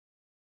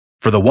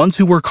For the ones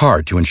who work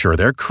hard to ensure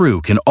their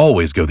crew can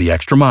always go the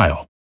extra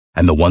mile,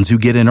 and the ones who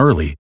get in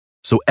early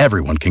so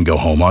everyone can go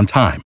home on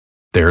time,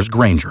 there's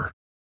Grainger,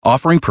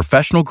 offering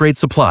professional-grade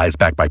supplies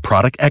backed by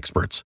product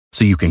experts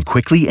so you can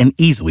quickly and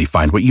easily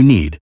find what you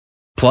need.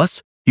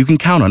 Plus, you can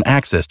count on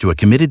access to a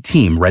committed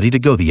team ready to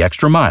go the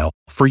extra mile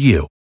for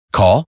you.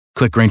 Call,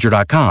 click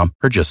Grainger.com,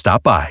 or just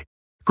stop by.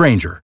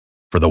 Grainger,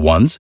 for the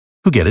ones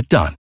who get it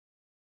done.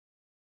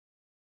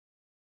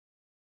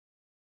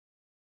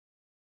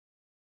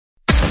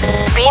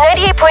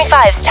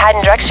 B98.5's Tad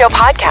and Drex Show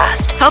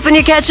podcast, helping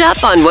you catch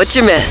up on what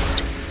you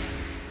missed.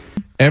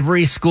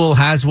 Every school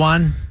has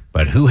one,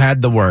 but who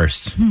had the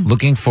worst?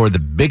 Looking for the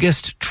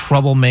biggest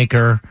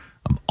troublemaker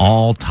of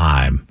all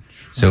time.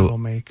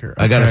 Troublemaker.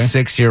 So I got a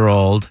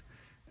 6-year-old,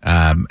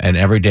 and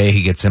every day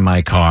he gets in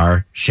my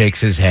car,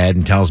 shakes his head,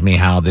 and tells me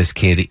how this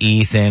kid,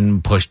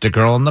 Ethan, pushed a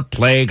girl on the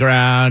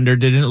playground or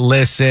didn't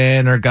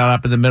listen or got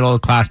up in the middle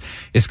of class.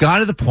 It's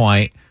gone to the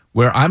point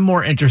where I'm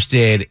more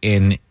interested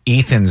in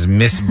Ethan's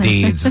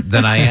misdeeds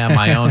than I am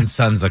my own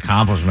son's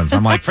accomplishments.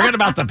 I'm like, forget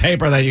about the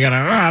paper that you're going to,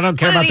 I don't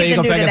care about the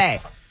Eagle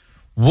tickets.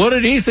 What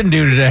did Ethan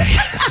do today?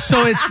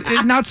 So it's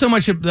not so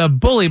much the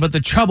bully, but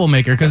the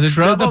troublemaker. Because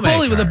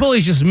the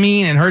bully's just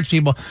mean and hurts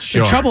people.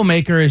 Sure. The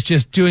troublemaker is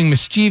just doing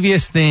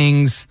mischievous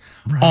things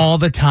all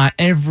the time,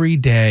 every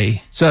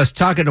day. So I was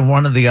talking to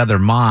one of the other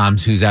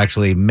moms who's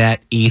actually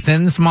met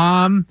Ethan's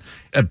mom.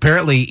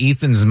 Apparently,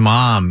 Ethan's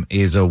mom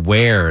is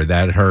aware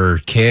that her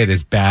kid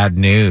is bad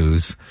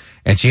news.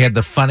 And she had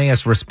the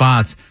funniest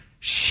response.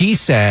 She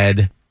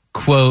said,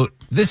 quote,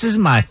 "This is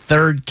my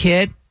third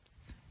kid.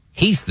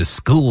 He's the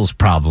school's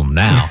problem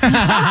now." She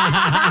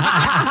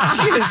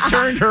has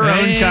turned her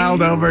own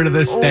child over to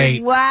the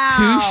state.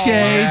 Wow.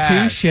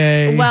 Touche.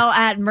 Well,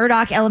 at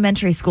Murdoch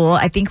Elementary School,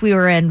 I think we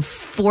were in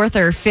 4th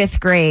or 5th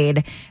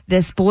grade.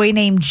 This boy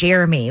named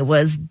Jeremy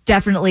was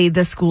definitely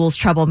the school's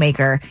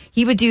troublemaker.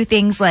 He would do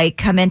things like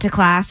come into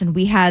class, and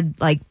we had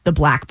like the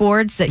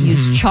blackboards that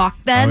used chalk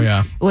then. Oh,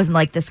 yeah. It wasn't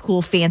like this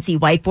cool fancy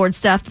whiteboard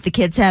stuff that the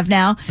kids have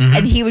now.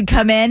 And he would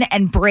come in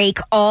and break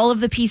all of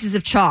the pieces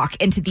of chalk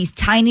into these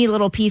tiny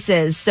little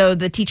pieces so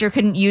the teacher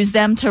couldn't use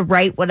them to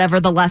write whatever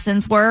the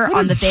lessons were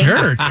on the thing.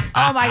 Jerk.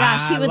 Oh my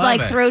gosh, he would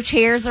love it. throw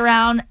chairs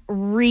around.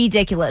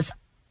 Ridiculous.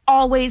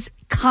 Always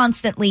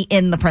constantly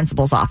in the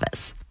principal's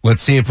office.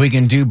 Let's see if we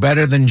can do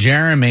better than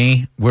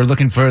Jeremy. We're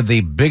looking for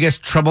the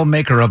biggest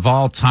troublemaker of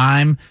all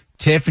time,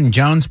 Tiff in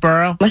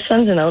Jonesboro. My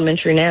son's in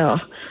elementary now.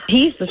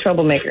 He's the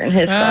troublemaker in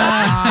his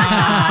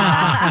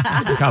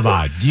class. Come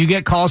on. Do you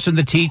get calls from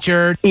the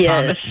teacher?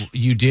 Yes.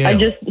 You do? I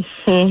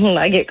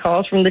get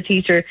calls from the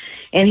teacher,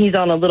 and he's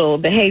on a little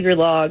behavior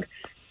log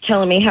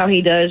telling me how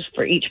he does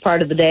for each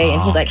part of the day,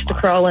 and he likes to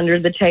crawl under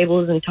the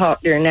tables and talk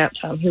during nap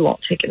time. He won't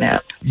take a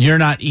nap. You're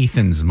not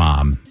Ethan's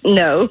mom.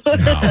 No.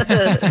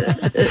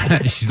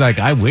 She's like,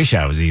 I wish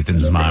I was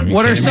Ethan's mom.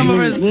 What are some of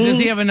his? Does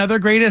he have another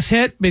greatest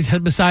hit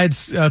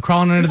besides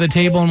crawling under the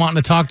table and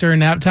wanting to talk during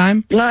nap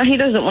time? No, he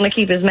doesn't want to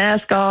keep his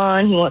mask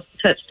on. He wants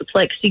to touch the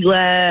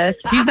plexiglass.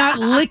 He's not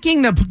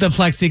licking the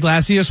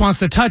plexiglass. He just wants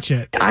to touch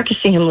it. I can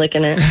see him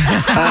licking it.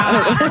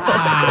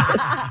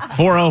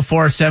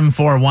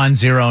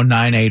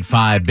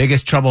 404-741-0985.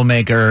 Biggest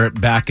troublemaker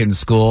back in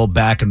school,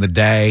 back in the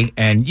day.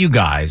 And you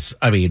guys,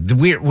 I mean,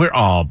 we're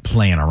all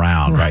playing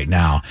around right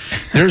now.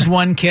 There's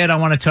one kid I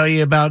want to tell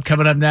you about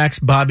coming up next,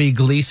 Bobby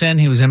Gleason.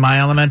 He was in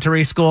my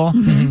elementary school.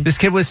 This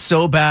kid was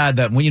so bad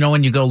that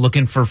when you go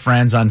looking for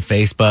friends on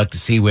Facebook to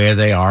see where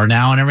they are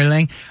now and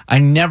everything, I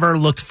never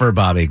looked for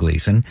Bobby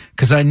Gleason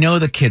because I know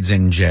the kid's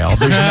in jail.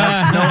 There's no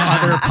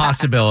other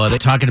possibility.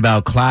 Talking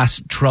about class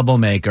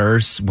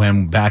troublemakers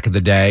when back in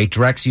the day.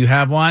 Drex, you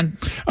have one?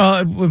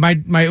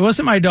 It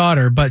wasn't my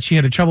daughter, but she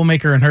had a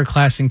troublemaker in her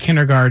class in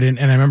kindergarten,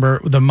 and I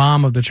remember the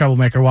mom of the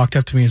troublemaker walked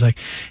up to me and was like,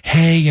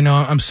 "Hey,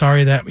 I'm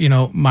sorry that,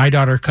 my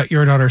daughter cut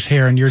your daughter's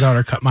hair and your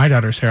daughter cut my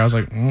daughter's hair." I was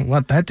like,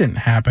 "What? That didn't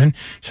happen."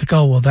 She's like,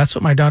 "Oh, well, that's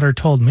what my daughter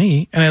told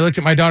me." And I looked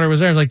at my daughter was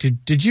there. I was like,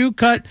 did you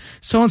cut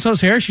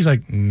so-and-so's hair? She's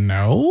like,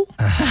 "No."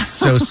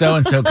 So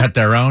so-and-so cut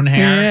their own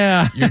hair?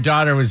 Yeah. Your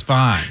daughter was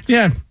fine.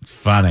 Yeah.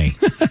 Funny.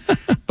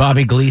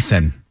 Bobby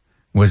Gleason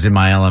was in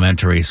my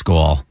elementary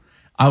school.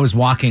 I was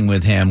walking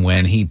with him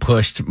when he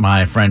pushed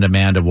my friend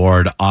Amanda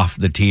Ward off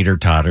the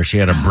teeter-totter. She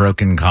had a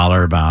broken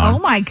collarbone. Oh,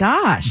 my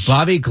gosh.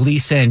 Bobby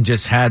Gleason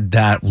just had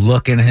that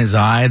look in his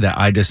eye that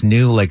I just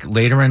knew, like,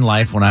 later in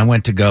life when I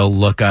went to go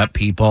look up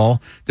people,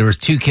 there was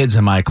 2 kids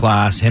in my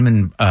class, him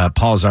and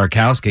Paul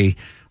Zarkowski,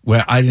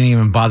 where I didn't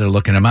even bother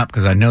looking them up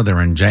because I know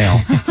they're in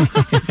jail.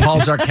 Paul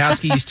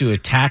Zarkowski used to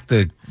attack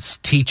the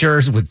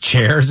teachers with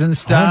chairs and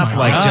stuff,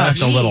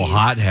 just a little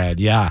hothead.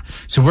 Yeah.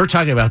 So we're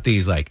talking about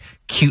these like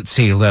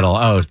cutesy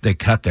little, they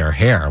cut their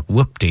hair.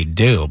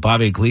 Whoop-de-doo.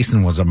 Bobby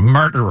Gleason was a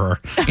murderer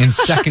in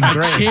 2nd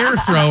grade. Chair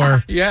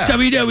thrower. Yeah.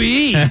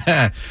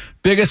 WWE.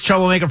 Biggest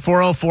troublemaker,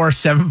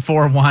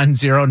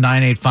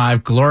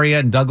 404-741-0985.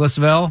 Gloria in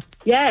Douglasville.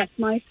 Yes,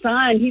 my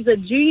son. He's a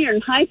junior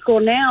in high school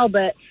now,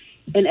 but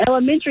in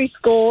elementary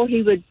school,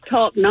 he would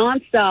talk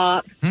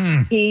nonstop.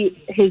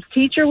 His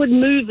teacher would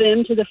move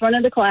him to the front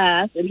of the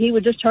class, and he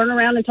would just turn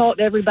around and talk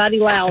to everybody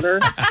louder.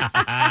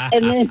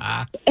 and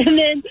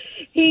then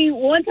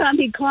one time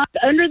he climbed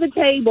under the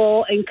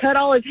table and cut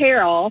all his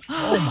hair off.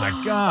 Oh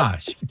my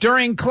gosh!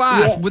 During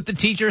class, with the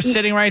teacher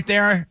sitting right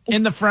there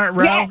in the front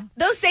row. Yeah.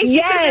 Those safety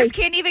scissors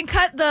can't even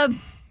cut the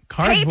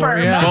Cardboard, paper.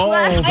 yeah.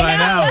 Goals, I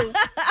know.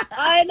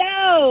 I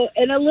know.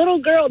 And the little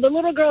girl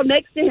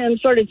next to him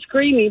started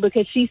screaming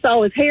because she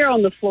saw his hair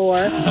on the floor.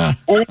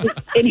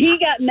 and he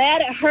got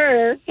mad at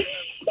her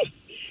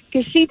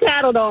because she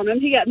tattled on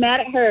him. He got mad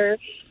at her.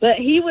 But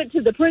he went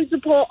to the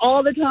principal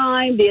all the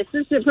time, the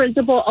assistant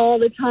principal all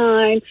the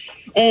time.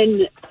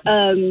 And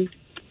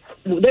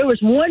there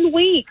was 1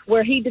 week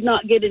where he did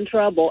not get in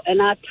trouble, and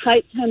I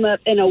typed him up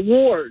an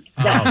award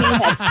that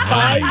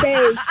he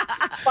had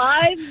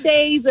 5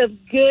 days of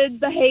good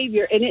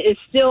behavior, and it is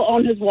still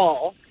on his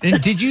wall.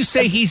 And did you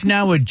say he's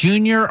now a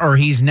junior or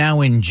he's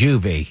now in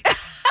juvie?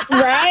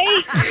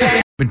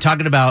 Right? Been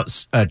talking about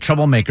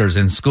troublemakers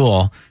in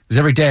school, because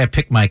every day I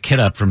pick my kid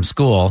up from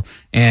school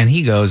and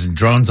he goes and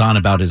drones on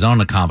about his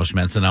own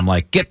accomplishments, and I'm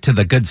like, get to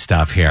the good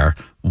stuff here.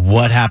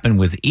 What happened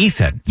with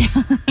Ethan?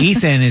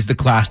 Ethan is the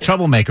class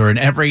troublemaker, and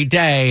every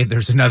day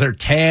there's another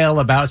tale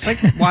about.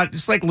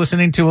 It's like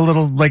listening to a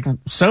little like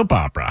soap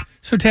opera.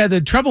 So, Tad, the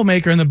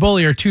troublemaker and the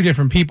bully are two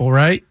different people,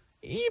 right?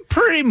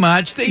 Pretty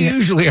much. They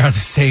usually are the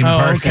same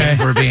person, if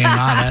we're being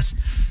honest.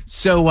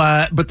 So,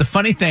 but the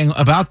funny thing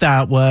about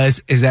that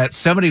is that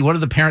one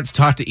of the parents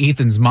talked to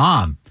Ethan's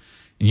mom.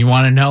 And you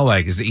want to know,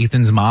 like, is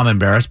Ethan's mom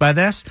embarrassed by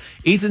this?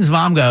 Ethan's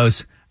mom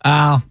goes,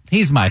 "Oh,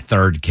 he's my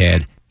third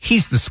kid.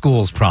 He's the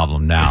school's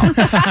problem now."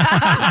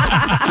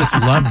 Just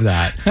love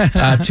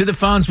that. To the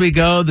phones we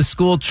go. The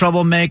school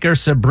troublemaker,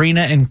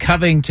 Sabrina in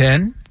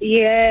Covington.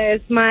 Yes,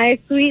 my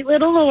sweet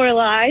little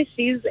Lorelai.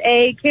 She's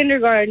a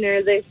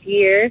kindergartner this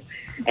year,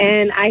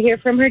 and I hear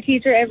from her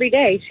teacher every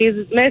day. She's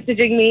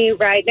messaging me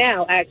right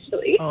now,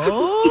 actually.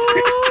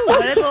 Oh,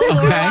 what did little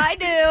Lorelai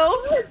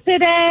do?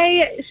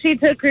 Today, she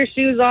took her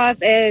shoes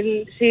off,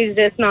 and she's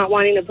just not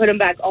wanting to put them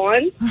back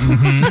on.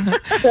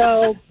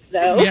 So...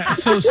 Yeah,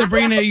 so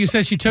Sabrina, you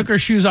said she took her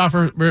shoes off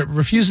or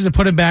refuses to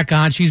put them back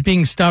on. She's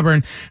being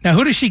stubborn. Now,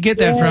 who does she get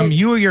that from?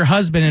 You or your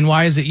husband, and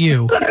why is it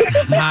you?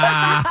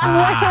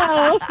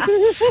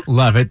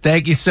 Love it.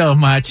 Thank you so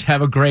much.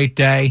 Have a great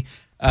day.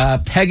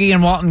 Peggy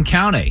in Walton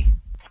County.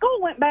 School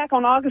went back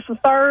on August the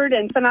 3rd,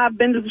 and then I've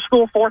been to the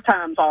school 4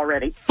 times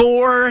already.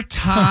 4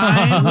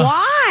 times?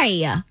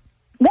 Why?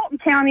 Walton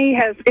County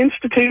has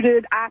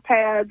instituted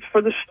iPads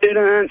for the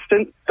students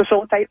to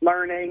facilitate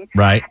learning.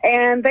 Right.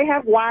 And they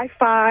have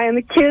Wi-Fi, and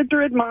the kids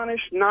are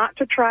admonished not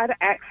to try to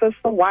access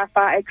the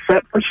Wi-Fi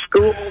except for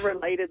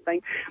school-related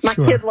things. My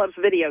kid loves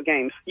video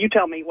games. You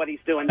tell me what he's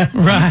doing.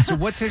 Right. So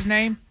what's his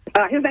name?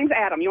 His name's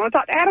Adam. You want to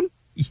talk to Adam?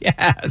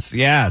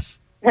 Yes.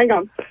 Hang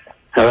on.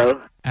 Hello?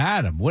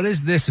 Adam, what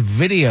is this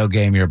video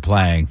game you're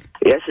playing?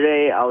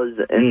 Yesterday, I was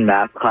in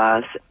math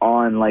class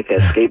on, like, a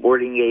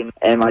skateboarding game,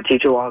 and my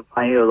teacher walked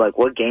by and he was like,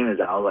 "What game is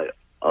that?" I was like,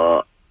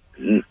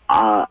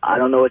 I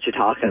don't know what you're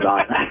talking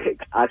about.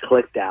 I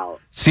clicked out.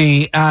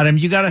 See, Adam,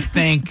 you got to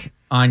think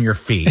on your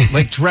feet.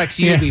 Like, Drex,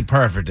 you'd be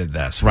perfect at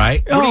this,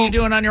 right? What are you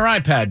doing on your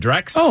iPad,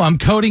 Drex? Oh, I'm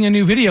coding a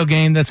new video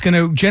game that's going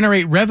to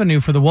generate revenue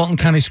for the Walton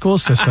County school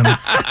system.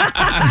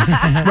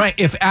 Right.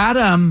 If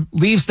Adam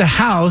leaves the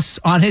house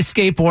on his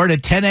skateboard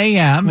at 10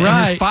 a.m.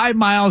 and is 5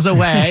 miles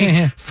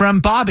away from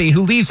Bobby,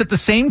 who leaves at the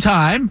same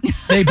time,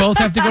 they both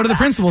have to go to the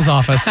principal's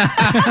office.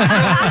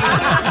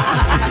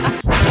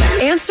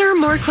 Answer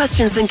more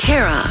questions than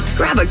Kara.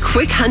 Grab a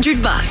quick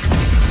 $100.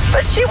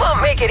 But she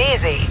won't make it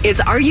easy. It's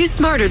Are You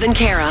Smarter Than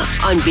Kara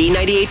on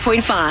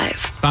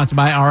B98.5. Sponsored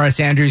by R.S.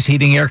 Andrews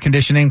Heating, Air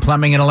Conditioning,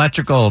 Plumbing, and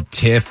Electrical.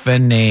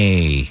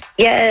 Tiffany.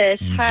 Yes.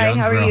 Hi,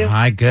 how are you?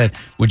 Hi, good.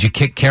 Would you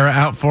kick Kara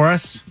out for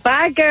us?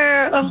 Bye,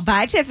 girl.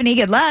 Bye, Tiffany.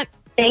 Good luck.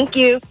 Thank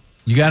you.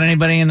 You got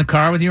anybody in the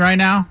car with you right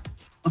now?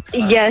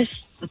 Yes.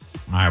 All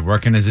right,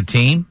 working as a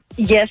team?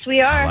 Yes,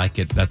 we are. I like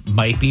it. That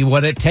might be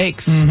what it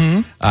takes.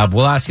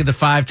 We'll ask you the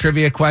 5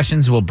 trivia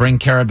questions. We'll bring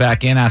Kara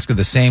back in, ask her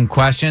the same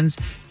questions.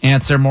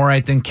 Answer more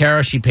right than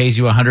Kara. She pays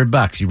you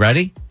 $100. You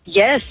ready?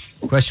 Yes.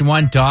 Question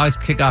 1. Dogs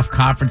kickoff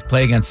conference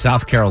play against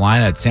South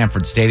Carolina at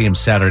Sanford Stadium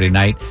Saturday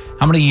night.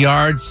 How many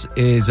yards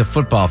is a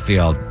football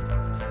field?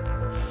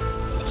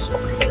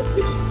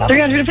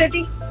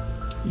 350?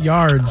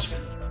 Yards.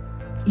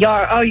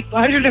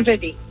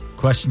 150.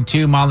 Question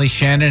 2. Molly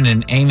Shannon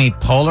and Amy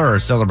Poehler are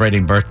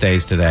celebrating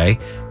birthdays today.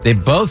 They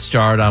both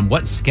starred on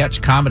what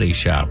sketch comedy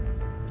show?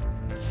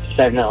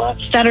 Saturday Night Live.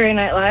 Saturday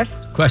Night Live.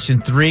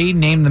 Question 3.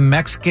 Name the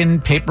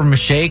Mexican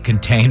papier-mâché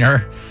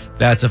container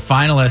that's a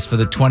finalist for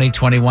the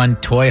 2021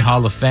 Toy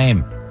Hall of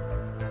Fame.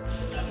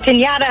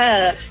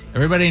 Pinata.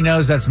 Everybody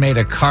knows that's made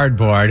of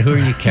cardboard. Who are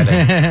you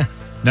kidding?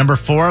 Number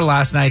 4.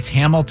 Last night's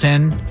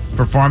Hamilton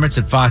performance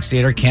at Fox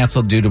Theater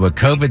canceled due to a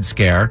COVID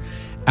scare.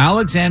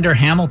 Alexander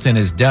Hamilton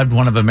is dubbed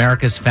one of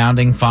America's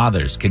founding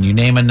fathers. Can you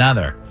name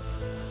another?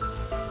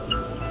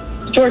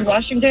 George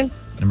Washington.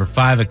 Number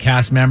 5, a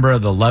cast member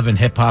of the Love and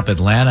Hip Hop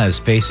Atlanta is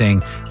facing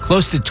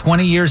close to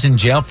 20 years in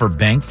jail for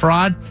bank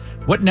fraud.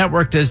 What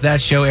network does that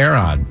show air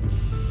on?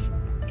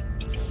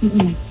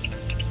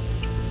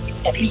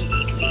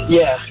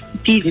 Yeah.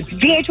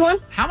 VH1?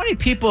 How many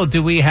people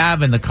do we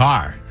have in the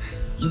car?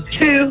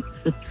 2.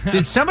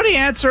 Did somebody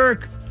answer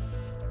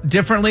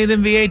differently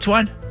than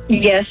VH1?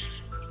 Yes.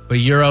 But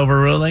you're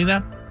overruling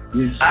them?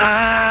 BT.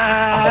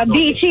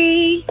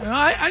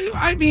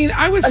 I mean,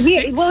 I would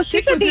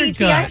stick with your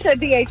gut. I said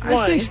VH1.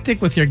 I say stick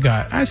with your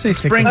gut. I say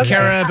stick Bring with your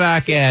gut. Kara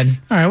back in.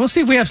 All right, we'll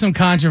see if we have some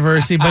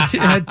controversy. But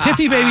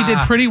Tiffy Baby did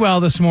pretty well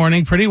this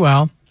morning. Pretty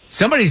well.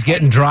 Somebody's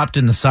getting dropped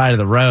in the side of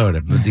the road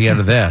at the end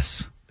of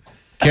this.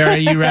 Kara,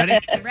 you ready?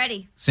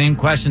 Ready. Same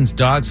questions.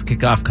 Dogs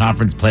kick off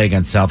conference play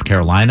against South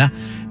Carolina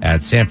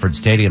at Sanford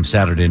Stadium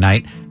Saturday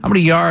night. How many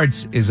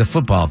yards is a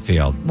football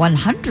field?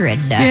 100.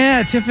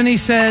 Yeah, Tiffany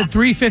said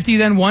 350,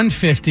 then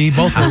 150.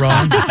 Both were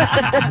wrong.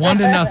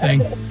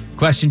 1-0.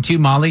 Question 2,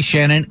 Molly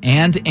Shannon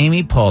and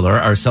Amy Poehler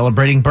are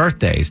celebrating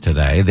birthdays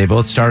today. They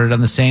both started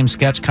on the same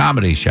sketch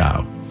comedy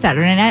show.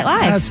 Saturday Night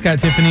Live. That's got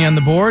Tiffany on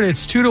the board.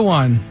 It's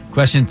 2-1.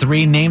 Question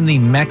 3, name the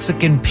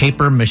Mexican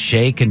paper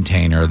mache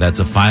container that's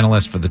a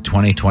finalist for the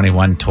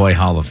 2021 Toy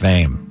Hall of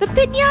Fame. The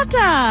piñata.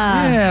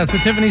 Yeah, that's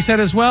what Tiffany said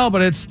as well,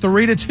 but it's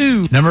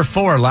 3-2. Number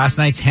 4, last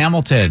night's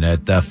Hamilton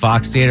at the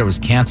Fox Theater was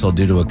canceled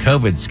due to a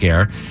COVID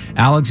scare.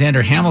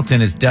 Alexander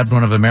Hamilton is dubbed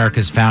one of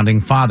America's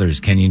founding fathers.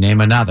 Can you name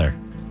another?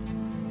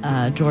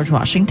 George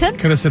Washington.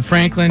 Could have said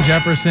Franklin,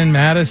 Jefferson,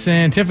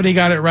 Madison. Tiffany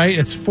got it right.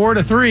 It's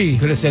 4-3.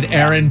 Could have said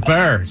Aaron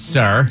Burr,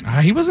 sir.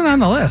 He wasn't on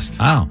the list.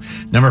 Oh.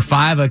 Number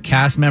 5, a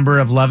cast member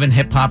of Love and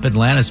Hip Hop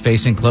Atlanta is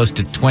facing close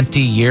to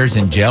 20 years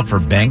in jail for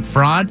bank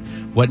fraud.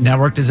 What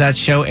network does that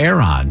show air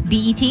on?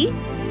 BET.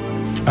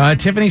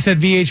 Tiffany said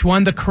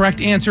VH1. The correct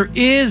answer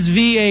is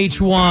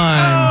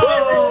VH1.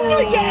 Oh,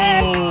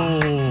 yes.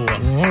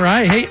 All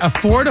right. Hey, a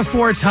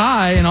 4-4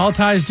 tie, and all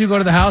ties do go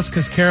to the house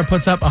because Kara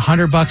puts up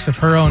 $100 of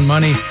her own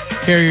money.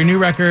 Kara, your new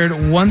record,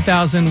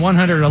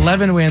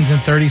 1,111 wins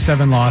and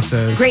 37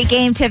 losses. Great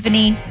game,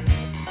 Tiffany.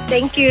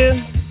 Thank you.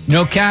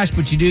 No cash,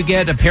 but you do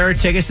get a pair of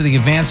tickets to the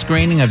advanced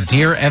screening of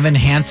Dear Evan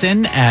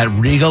Hansen at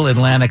Regal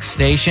Atlantic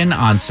Station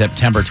on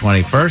September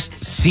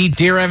 21st. See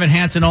Dear Evan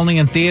Hansen only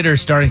in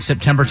theaters starting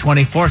September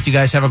 24th. You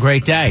guys have a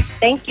great day.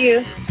 Thank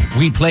you.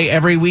 We play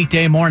every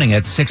weekday morning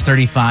at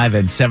 6:35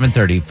 and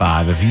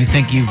 7:35. If you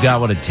think you've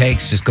got what it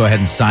takes, just go ahead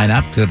and sign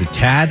up. Go to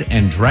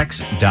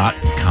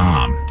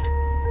tadandrex.com.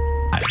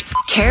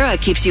 Kara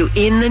keeps you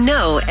in the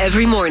know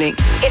every morning.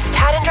 It's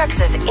Tad and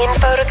Drex's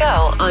Info to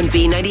Go on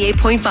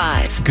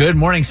B98.5. Good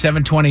morning,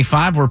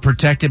 725. We're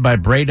protected by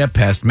Breda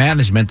Pest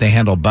Management. They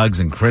handle bugs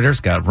and critters.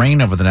 Got rain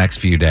over the next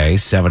few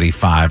days,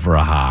 75 for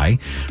a high.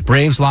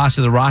 Braves lost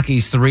to the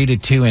Rockies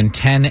 3-2 in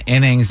 10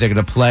 innings. They're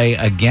going to play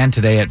again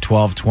today at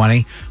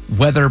 12:20.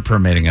 Weather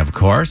permitting, of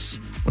course.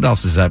 What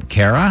else is up,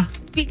 Kara?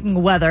 Speaking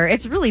of weather,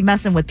 it's really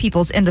messing with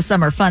people's end of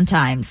summer fun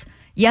times.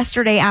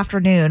 Yesterday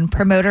afternoon,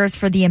 promoters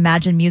for the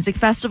Imagine Music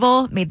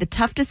Festival made the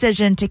tough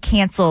decision to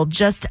cancel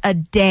just a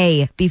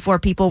day before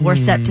people were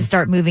set to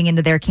start moving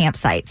into their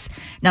campsites.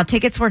 Now,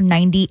 tickets were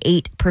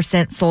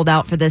 98% sold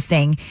out for this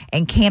thing,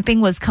 and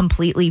camping was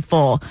completely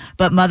full.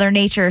 But Mother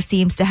Nature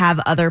seems to have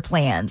other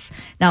plans.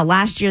 Now,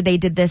 last year they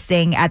did this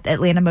thing at the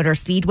Atlanta Motor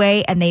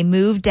Speedway, and they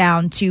moved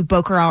down to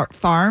Boca Art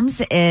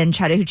Farms in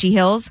Chattahoochee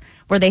Hills,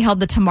 where they held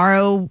the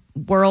Tomorrow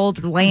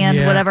World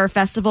Land, whatever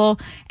festival,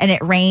 and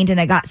it rained and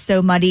it got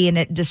so muddy and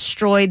it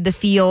destroyed the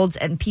fields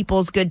and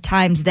people's good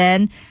times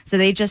then. So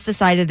they just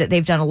decided that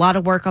they've done a lot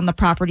of work on the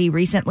property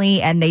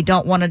recently and they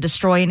don't want to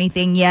destroy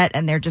anything yet,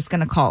 and they're just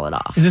going to call it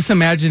off. Is this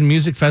Imagine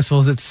Music Festival?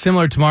 Is it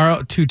similar to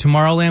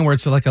Tomorrowland, where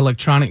it's like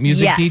electronic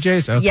music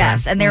DJs? Okay.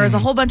 Yes, and there is a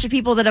whole bunch of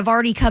people that have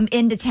already come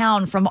into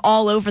town from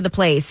all over the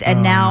place,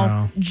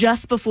 and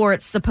just before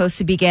it's supposed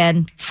to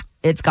begin,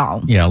 it's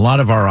gone. Yeah, a lot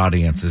of our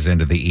audience is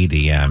into the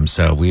EDM,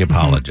 so we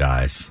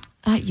apologize.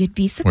 You'd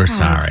be surprised. We're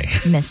sorry.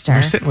 Mister.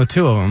 We're sitting with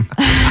two of them.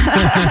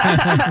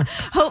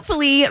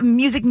 Hopefully,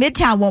 Music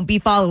Midtown won't be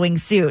following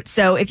suit.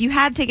 So if you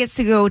had tickets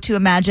to go to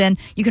Imagine,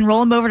 you can roll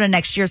them over to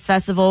next year's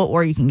festival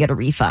or you can get a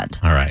refund.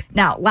 All right.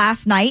 Now,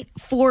 last night,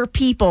 4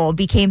 people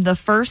became the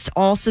first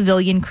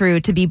all-civilian crew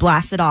to be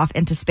blasted off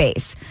into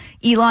space.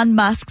 Elon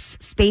Musk's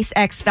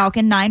SpaceX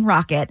Falcon 9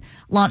 rocket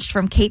launched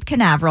from Cape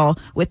Canaveral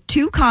with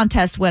 2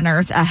 contest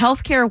winners, a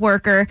healthcare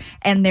worker,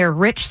 and their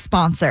rich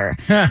sponsor.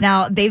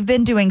 Now, they've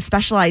been doing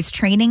specialized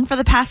training for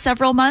the past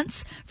several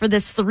months for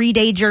this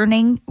 3-day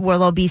journey where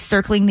they'll be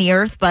circling the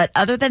Earth. But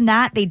other than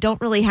that, they don't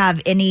really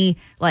have any,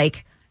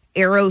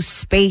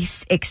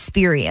 aerospace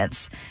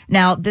experience.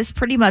 Now, this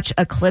pretty much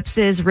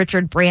eclipses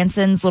Richard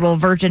Branson's little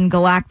Virgin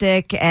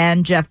Galactic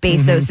and Jeff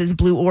Bezos's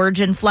Blue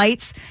Origin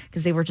flights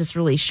because they were just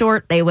really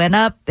short. They went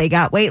up, they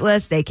got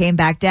weightless, they came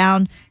back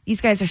down.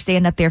 These guys are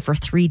staying up there for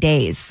 3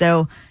 days.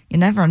 So you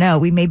never know.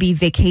 We may be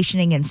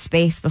vacationing in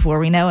space before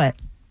we know it.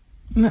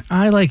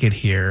 I like it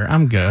here.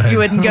 I'm good. You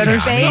wouldn't go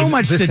to space? So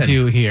much to Listen,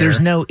 do here. There's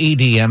no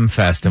EDM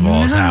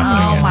festivals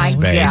happening Oh, in my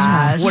space.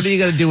 gosh. What are you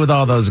going to do with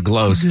all those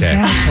glow sticks?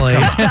 Exactly.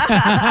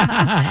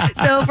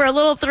 So for a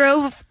little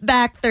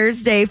throwback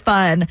Thursday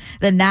fun,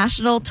 the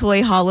National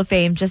Toy Hall of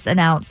Fame just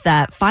announced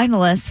that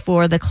finalists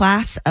for the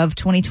class of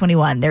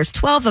 2021, there's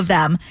 12 of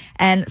them,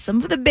 and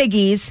some of the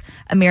biggies,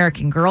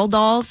 American Girl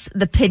dolls,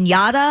 the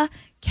Piñata,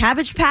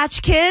 Cabbage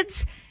Patch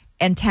Kids,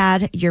 and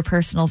Tad, your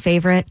personal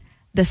favorite,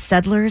 the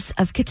Settlers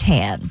of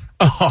Catan.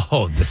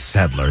 Oh, the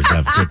Settlers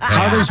of Catan.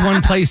 How does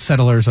one play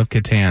Settlers of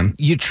Catan?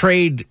 You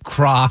trade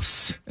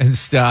crops and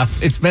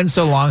stuff. It's been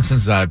so long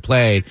since I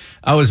played.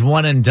 I was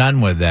one and done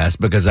with this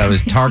because I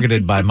was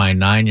targeted by my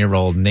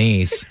 9-year-old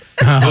niece,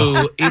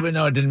 who, even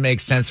though it didn't make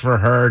sense for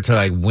her to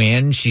like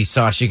win, she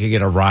saw she could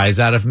get a rise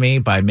out of me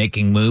by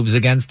making moves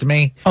against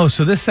me. Oh,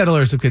 so this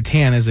Settlers of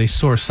Catan is a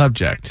sore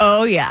subject.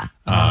 Oh, yeah.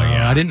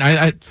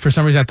 I for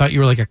some reason, I thought you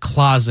were like a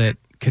closet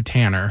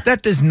Cataner.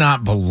 That does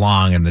not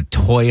belong in the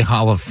Toy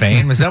Hall of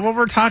Fame. Is that what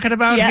we're talking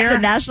about Yeah, here? the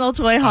National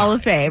Toy Hall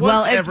of Fame. Once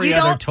Well, if every you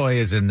other don't toy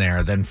is in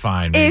there, then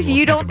fine. Maybe If we'll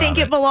you don't think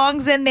about it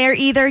belongs in there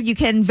either, you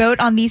can vote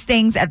on these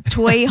things at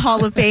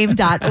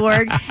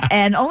toyhalloffame.org.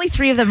 And only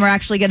 3 of them are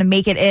actually going to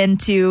make it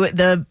into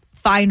the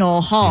final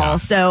hall. Yeah.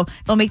 So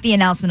they'll make the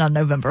announcement on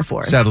November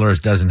 4th.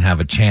 Settlers doesn't have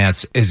a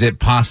chance. Is it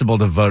possible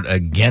to vote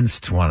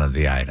against one of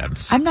the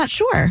items? I'm not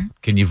sure.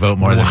 Can you vote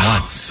more than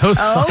once? So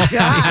Oh,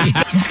 gosh.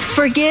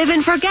 Forgive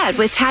and forget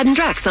with Tad and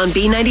Drex on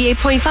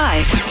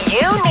B98.5.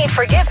 You need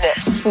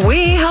forgiveness.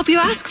 We help you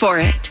ask for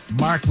it.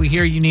 Mark, we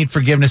hear you need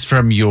forgiveness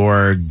from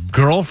your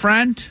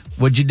girlfriend.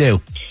 What'd you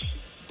do?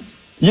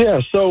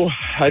 Yeah, so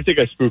I think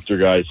I spooked her,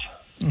 guys.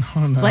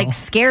 Oh, no. Like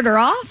scared her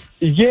off?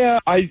 Yeah,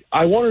 I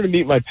wanted to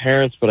meet my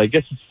parents, but I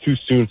guess it's too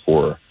soon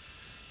for her.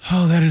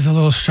 Oh, that is a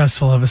little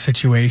stressful of a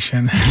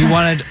situation. So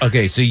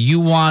you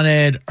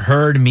wanted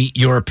her to meet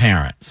your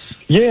parents.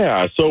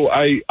 Yeah, so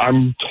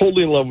I'm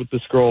totally in love with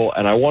this girl,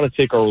 and I want to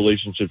take our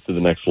relationship to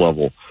the next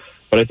level.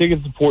 But I think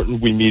it's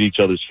important we meet each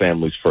other's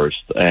families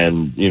first,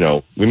 and, you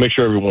know, we make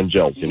sure everyone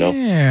gels, you know?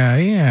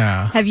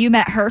 Yeah. Have you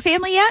met her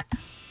family yet?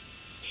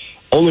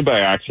 Only by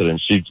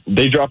accident.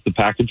 They dropped the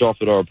package off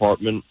at our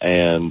apartment,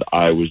 and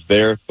I was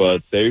there,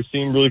 but they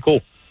seemed really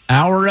cool.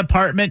 Our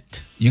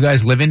apartment? You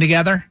guys living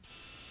together?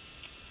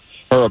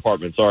 Her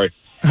apartment, sorry.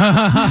 Well,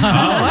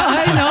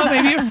 I know,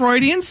 maybe a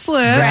Freudian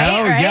slip.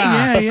 Right.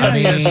 Yeah. I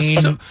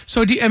mean,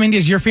 So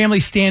is your family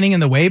standing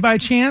in the way by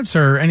chance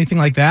or anything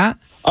like that?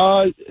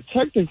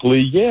 Technically,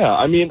 yeah.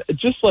 I mean,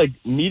 just like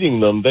meeting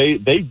them,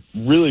 they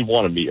really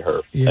want to meet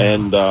her. Yeah.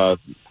 And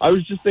I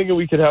was just thinking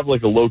we could have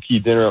like a low-key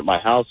dinner at my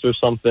house or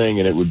something,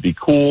 and it would be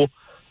cool.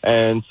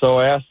 And so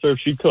I asked her if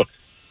she'd cook.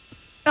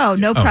 Oh,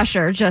 no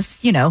pressure.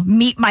 Just,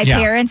 meet my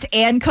parents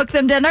and cook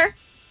them dinner?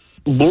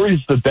 Lori's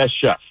the best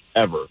chef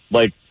ever.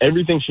 Like,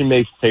 everything she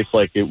makes tastes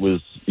like it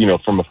was,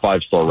 from a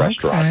 5-star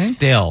restaurant.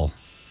 still.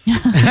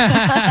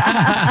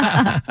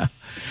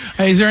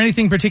 Is there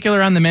anything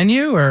particular on the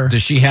menu, or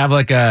Does she have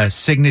like a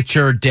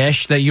signature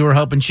dish that you were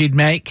hoping she'd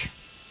make?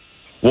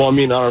 Well, I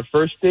mean, on our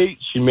first date,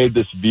 she made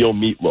this veal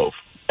meatloaf.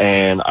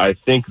 And I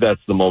think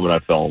that's the moment I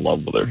fell in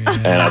love with her.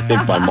 And I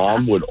think my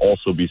mom would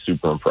also be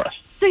super impressed.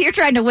 So you're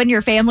trying to win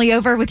your family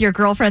over with your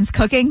girlfriend's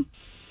cooking?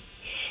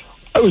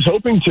 I was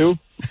hoping to.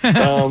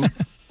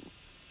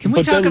 Can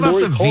we talk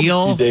about the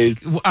veal?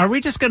 Are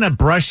we just going to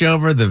brush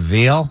over the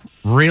veal?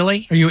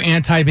 Really? Are you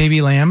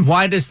anti-baby lamb?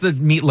 Why does the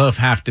meatloaf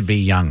have to be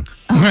young?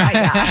 Oh, my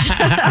gosh.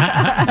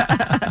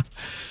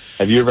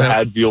 Have you ever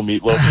had veal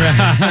meatloaf? I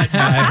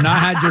have not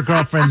had your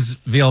girlfriend's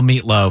veal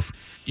meatloaf.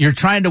 You're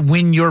trying to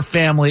win your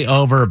family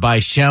over by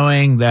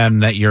showing them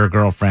that your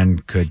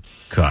girlfriend could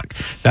cook.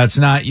 That's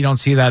not, you don't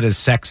see that as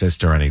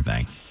sexist or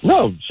anything.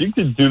 No, she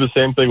could do the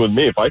same thing with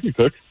me if I could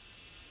cook.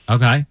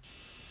 Okay.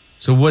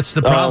 So what's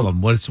the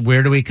problem?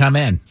 Where do we come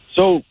in?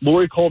 So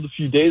Lori called a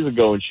few days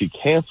ago and she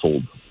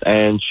canceled,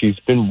 and she's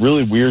been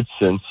really weird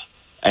since.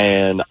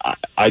 And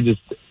I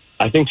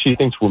think she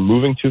thinks we're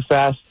moving too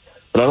fast,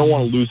 but I don't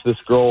want to lose this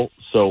girl,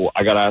 so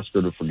I got to ask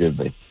her to forgive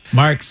me.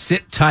 Mark,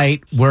 sit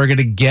tight. We're going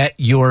to get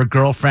your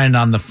girlfriend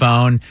on the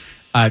phone.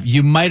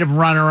 You might have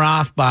run her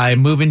off by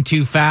moving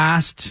too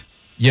fast.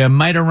 You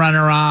might have run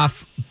her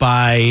off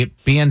by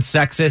being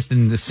sexist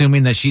and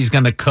assuming that she's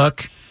going to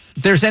cook.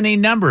 There's any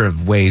number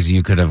of ways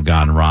you could have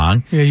gone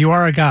wrong. Yeah, you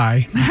are a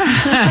guy.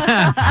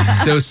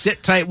 So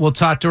sit tight. We'll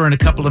talk to her in a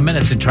couple of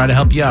minutes and try to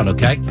help you out,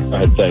 okay? All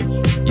right,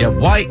 thanks. Yeah,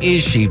 why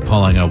is she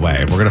pulling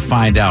away? We're going to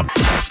find out.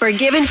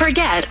 Forgive and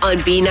forget on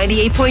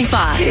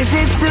B98.5. Is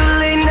it too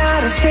late now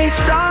to say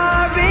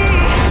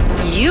sorry?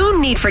 You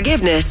need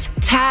forgiveness.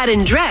 Tad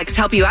and Drex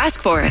help you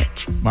ask for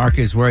it. Mark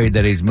is worried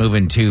that he's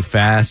moving too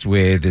fast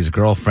with his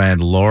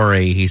girlfriend,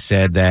 Lori. He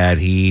said that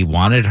he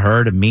wanted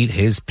her to meet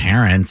his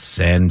parents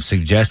and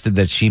suggested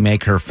that she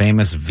make her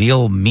famous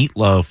veal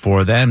meatloaf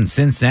for them.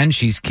 Since then,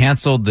 she's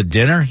canceled the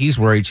dinner. He's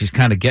worried she's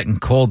kind of getting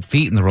cold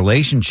feet in the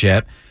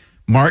relationship.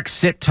 Mark,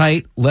 sit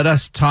tight. Let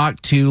us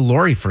talk to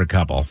Lori for a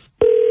couple.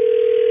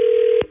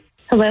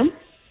 Hello?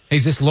 Hey,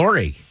 is this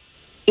Lori?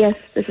 Yes,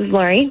 this is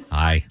Lori.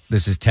 Hi,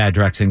 this is Tad,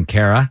 Drex, and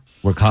Kara.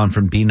 We're calling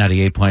from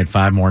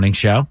B98.5 Morning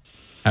Show.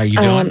 How you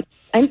doing?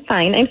 I'm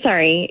fine. I'm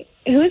sorry.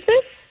 Who is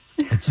this?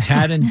 It's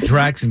Tad and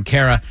Drex and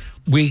Kara.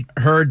 We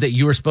heard that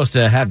you were supposed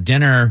to have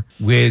dinner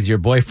with your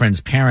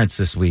boyfriend's parents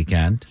this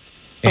weekend.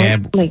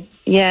 And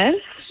yes.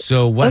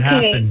 So what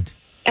happened?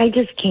 I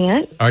just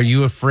can't. Are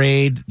you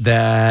afraid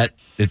that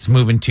it's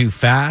moving too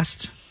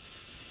fast?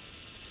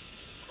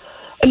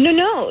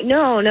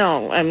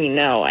 No. I mean,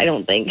 no, I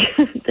don't think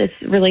this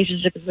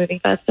relationship is moving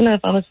fast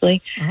enough,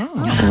 honestly. Oh,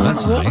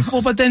 that's nice.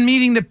 Well, but then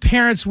meeting the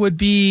parents would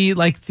be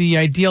like the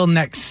ideal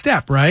next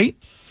step, right?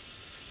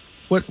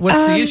 What's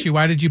the issue?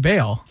 Why did you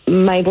bail?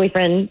 My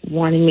boyfriend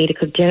wanted me to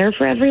cook dinner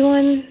for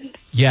everyone.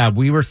 Yeah,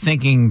 we were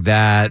thinking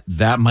that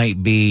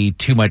might be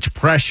too much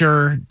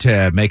pressure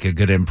to make a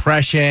good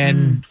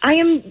impression. I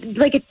am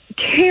like a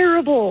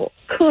terrible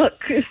cook,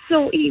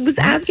 so he was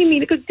asking me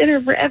to cook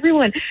dinner for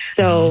everyone.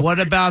 So what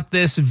about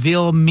this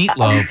veal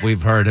meatloaf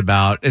we've heard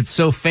about? It's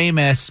so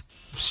famous.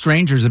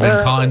 Strangers have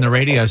been calling the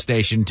radio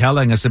station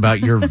telling us about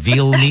your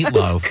veal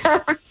meatloaf.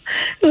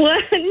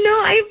 What?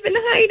 No, I've been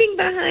hiding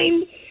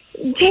behind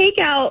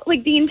takeout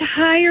like the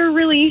entire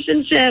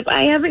relationship.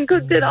 I haven't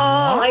cooked at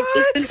all. I've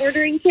just been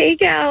ordering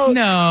takeout.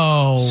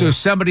 No. So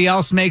somebody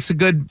else makes a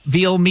good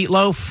veal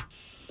meatloaf?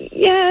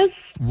 Yes.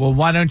 Well,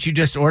 why don't you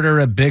just order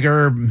a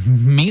bigger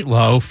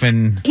meatloaf?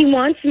 And he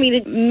wants me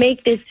to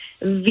make this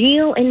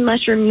veal and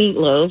mushroom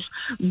meatloaf,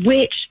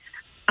 which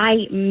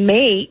I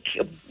make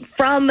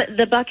from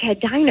the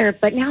Buckhead Diner,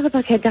 but now the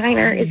Buckhead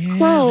Diner is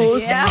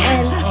closed.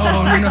 And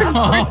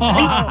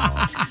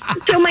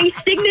so my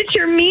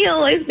signature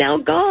meal is now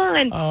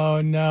gone.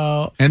 Oh,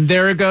 no. And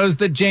there goes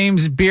the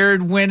James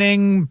Beard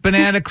winning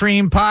banana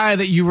cream pie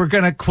that you were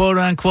going to quote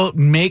unquote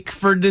make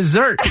for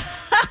dessert.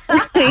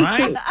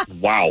 Right?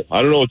 Wow.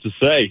 I don't know what to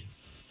say.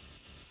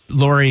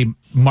 Lori,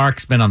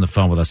 Mark's been on the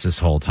phone with us this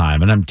whole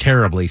time, and I'm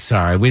terribly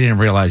sorry. We didn't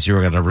realize you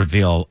were going to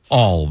reveal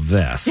all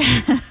this.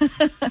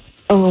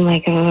 Oh, my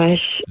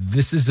gosh.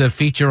 This is a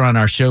feature on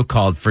our show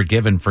called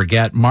Forgive and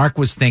Forget. Mark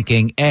was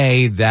thinking,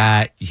 A,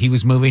 that he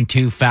was moving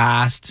too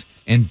fast,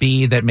 and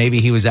B, that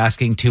maybe he was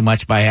asking too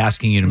much by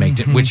asking you to make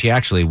which he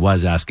actually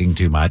was asking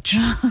too much.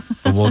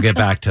 But we'll get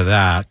back to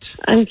that.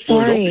 I'm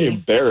sorry. Don't be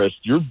embarrassed.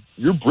 You're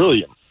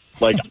brilliant.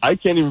 Like, I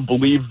can't even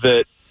believe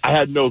that I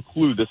had no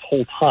clue this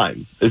whole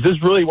time. Is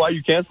this really why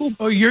you canceled?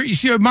 Oh,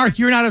 Mark,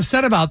 you're not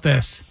upset about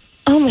this.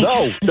 Oh my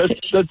God.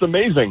 That's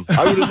amazing.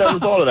 I would have never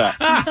thought of that.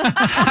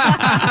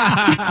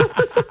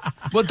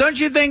 Well, don't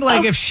you think,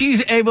 like, if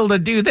she's able to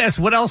do this,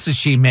 what else is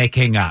she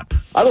making up?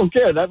 I don't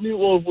care. That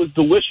meatloaf was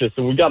delicious,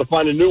 and we got to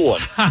find a new one.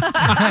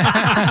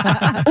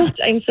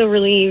 I'm so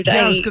relieved.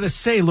 Yeah, I was going to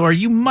say, Laura,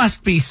 you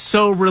must be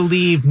so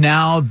relieved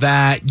now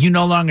that you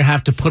no longer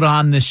have to put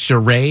on this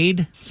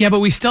charade. Yeah, but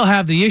we still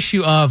have the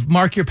issue of,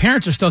 Mark, your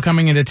parents are still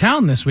coming into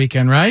town this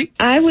weekend, right?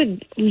 I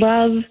would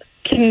love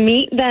to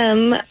meet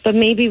them, but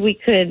maybe we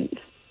could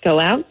go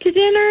out to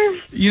dinner.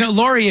 You know,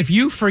 Lori, if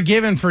you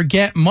forgive and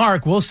forget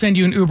Mark, we'll send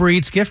you an Uber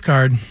Eats gift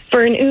card.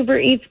 For an Uber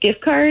Eats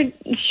gift card?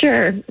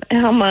 Sure.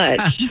 How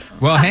much?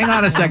 Well, hang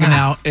on a second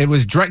now. It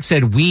was Drex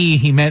said we,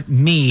 he meant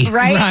me.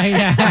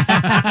 Right?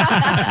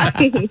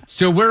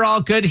 So we're all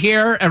good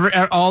here.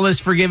 All is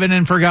forgiven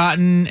and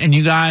forgotten. And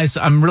you guys,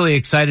 I'm really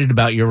excited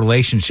about your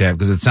relationship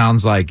because it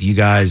sounds like you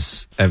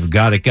guys have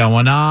got it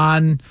going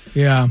on.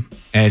 Yeah.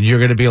 And you're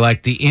going to be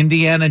like the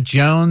Indiana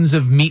Jones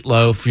of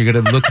meatloaf. You're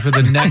going to look for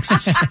the next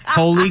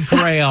holy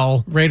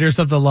grail. Raiders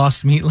of the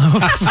Lost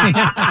Meatloaf.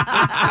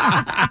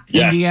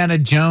 Indiana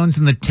Jones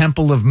and the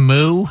Temple of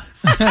Moo.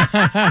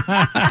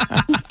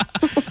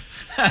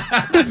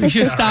 We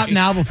should stop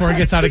now before it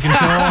gets out of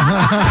control.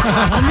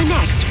 On the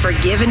next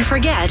Forgive and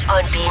Forget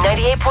on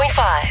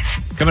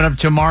B98.5. Coming up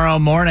tomorrow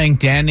morning,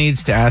 Dan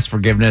needs to ask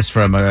forgiveness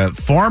from a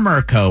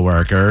former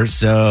coworker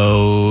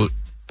so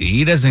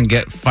he doesn't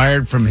get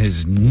fired from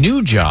his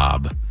new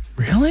job.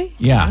 Really?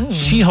 Yeah. Oh.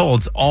 She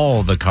holds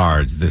all the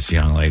cards, this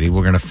young lady.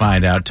 We're going to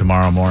find out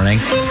tomorrow morning.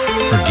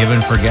 Forgive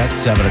and Forget,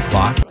 7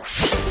 o'clock.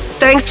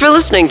 Thanks for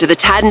listening to the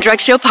Tad and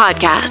Drex Show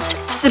podcast.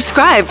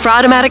 Subscribe for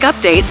automatic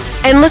updates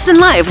and listen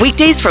live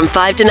weekdays from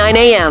 5 to 9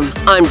 a.m.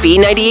 on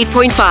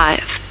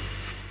B98.5.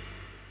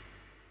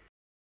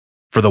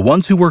 For the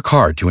ones who work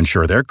hard to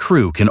ensure their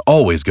crew can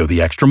always go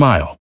the extra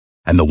mile,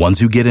 and the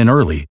ones who get in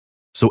early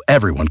so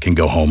everyone can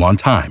go home on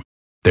time,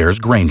 there's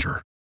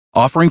Grainger,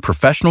 offering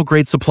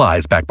professional-grade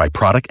supplies backed by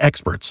product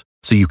experts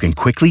so you can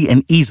quickly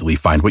and easily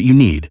find what you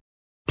need.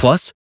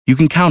 Plus, you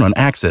can count on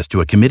access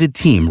to a committed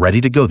team ready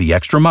to go the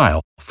extra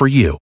mile for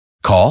you.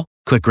 Call,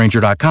 click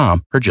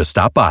Grainger.com, or just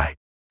stop by.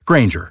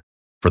 Grainger,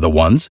 for the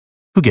ones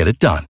who get it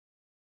done.